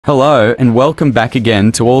Hello and welcome back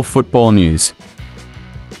again to All Football News.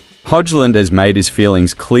 Hojlund has made his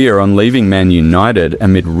feelings clear on leaving Man United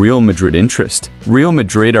amid Real Madrid interest. Real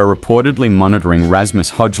Madrid are reportedly monitoring Rasmus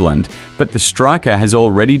Hojlund, but the striker has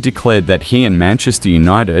already declared that he and Manchester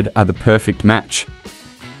United are the perfect match.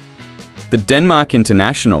 The Denmark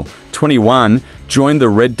international, 21, joined the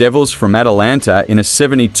Red Devils from Atalanta in a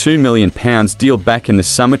 £72 million deal back in the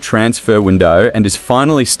summer transfer window and is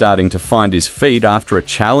finally starting to find his feet after a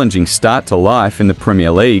challenging start to life in the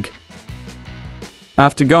Premier League.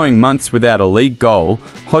 After going months without a league goal,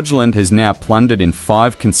 Hojlund has now plundered in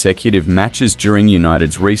 5 consecutive matches during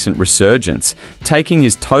United's recent resurgence, taking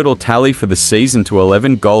his total tally for the season to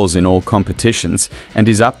 11 goals in all competitions, and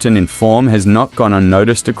his upturn in form has not gone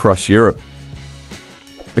unnoticed across Europe.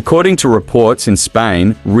 According to reports in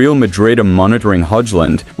Spain, Real Madrid are monitoring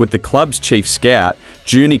Hojlund, with the club's chief scout,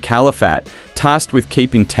 Juni Calafat, tasked with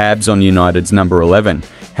keeping tabs on United's number 11.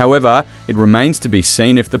 However, it remains to be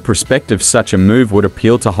seen if the prospect of such a move would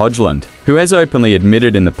appeal to Hojlund, who has openly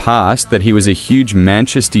admitted in the past that he was a huge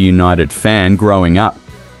Manchester United fan growing up.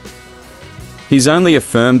 He's only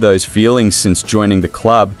affirmed those feelings since joining the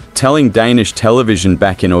club, telling Danish television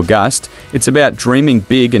back in August, "It's about dreaming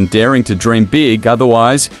big and daring to dream big,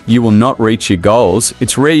 otherwise you will not reach your goals.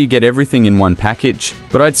 It's rare you get everything in one package.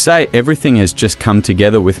 But I'd say everything has just come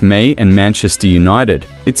together with me and Manchester United.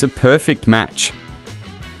 It's a perfect match."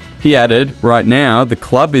 He added, "Right now, the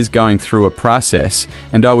club is going through a process,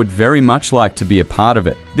 and I would very much like to be a part of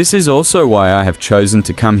it. This is also why I have chosen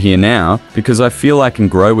to come here now, because I feel I can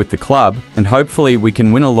grow with the club, and hopefully we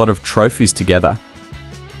can win a lot of trophies together."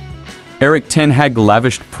 Erik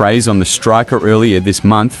lavished praise on the striker earlier this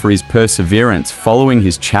month for his perseverance following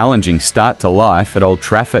his challenging start to life at Old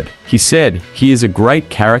Trafford. He said, "He is a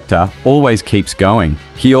great character, always keeps going.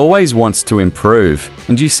 He always wants to improve.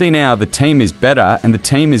 And you see now the team is better and the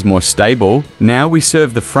team is more stable. Now we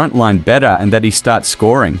serve the front line better and that he starts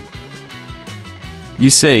scoring."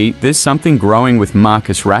 You see, there's something growing with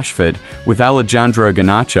Marcus Rashford, with Alejandro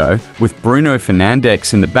Garnacho, with Bruno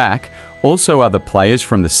Fernandes in the back, also other players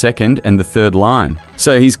from the second and the third line.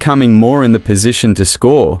 So he's coming more in the position to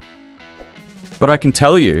score. But I can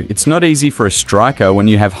tell you, it's not easy for a striker when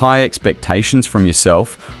you have high expectations from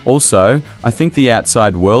yourself. Also, I think the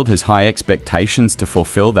outside world has high expectations to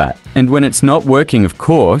fulfill that. And when it's not working, of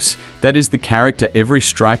course, that is the character every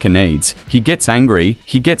striker needs. He gets angry,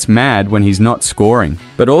 he gets mad when he's not scoring.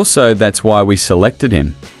 But also, that's why we selected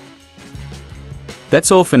him. That's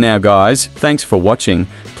all for now, guys. Thanks for watching.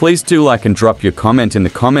 Please do like and drop your comment in the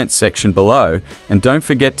comments section below, and don't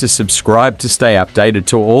forget to subscribe to stay updated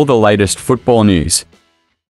to all the latest football news.